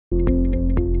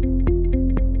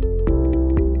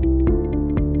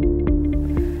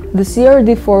The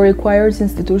CRD4 requires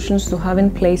institutions to have in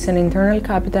place an Internal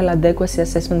Capital Adequacy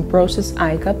Assessment Process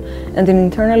 (ICAAP) and an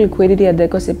Internal Liquidity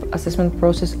Adequacy Assessment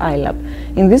Process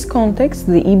 (ILAAP). In this context,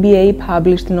 the EBA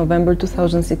published in November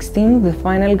 2016 the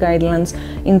final guidelines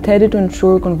intended to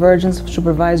ensure convergence of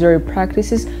supervisory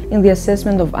practices in the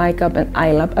assessment of ICAAP and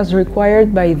ILAAP as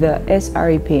required by the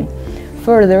SREP.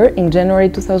 Further, in January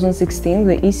 2016,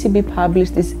 the ECB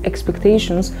published its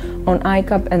expectations on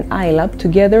ICAAP and ILAAP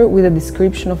together with a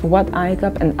description of what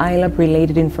ICAAP and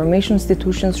ILAAP-related information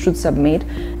institutions should submit,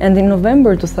 and in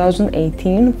November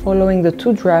 2018, following the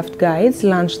two draft guides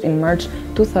launched in March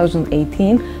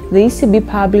 2018, the ECB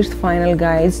published final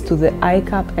guides to the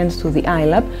ICAAP and to the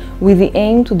ILAAP with the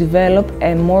aim to develop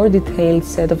a more detailed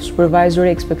set of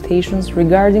supervisory expectations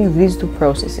regarding these two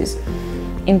processes.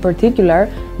 In particular,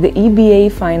 the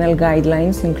EBA final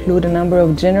guidelines include a number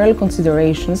of general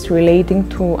considerations relating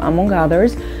to, among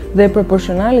others, the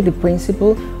proportionality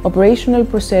principle, operational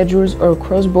procedures, or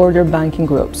cross-border banking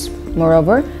groups.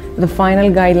 Moreover, the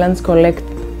final guidelines collect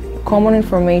common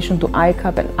information to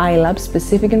ICAAP and ILAAP,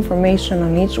 specific information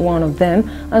on each one of them,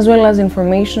 as well as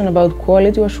information about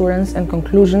quality assurance and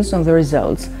conclusions on the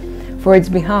results. For its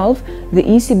behalf, the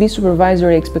ECB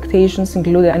supervisory expectations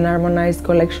include an harmonized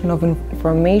collection of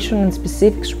information and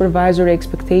specific supervisory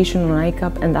expectation on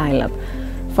ICAAP and ILAAP.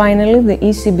 Finally, the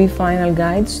ECB final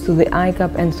guides to the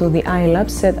ICAAP and to the ILAAP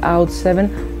set out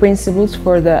 7 principles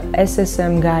for the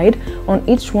SSM guide on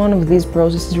each one of these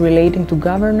processes relating to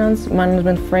governance,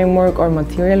 management framework, or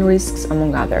material risks,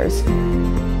 among others.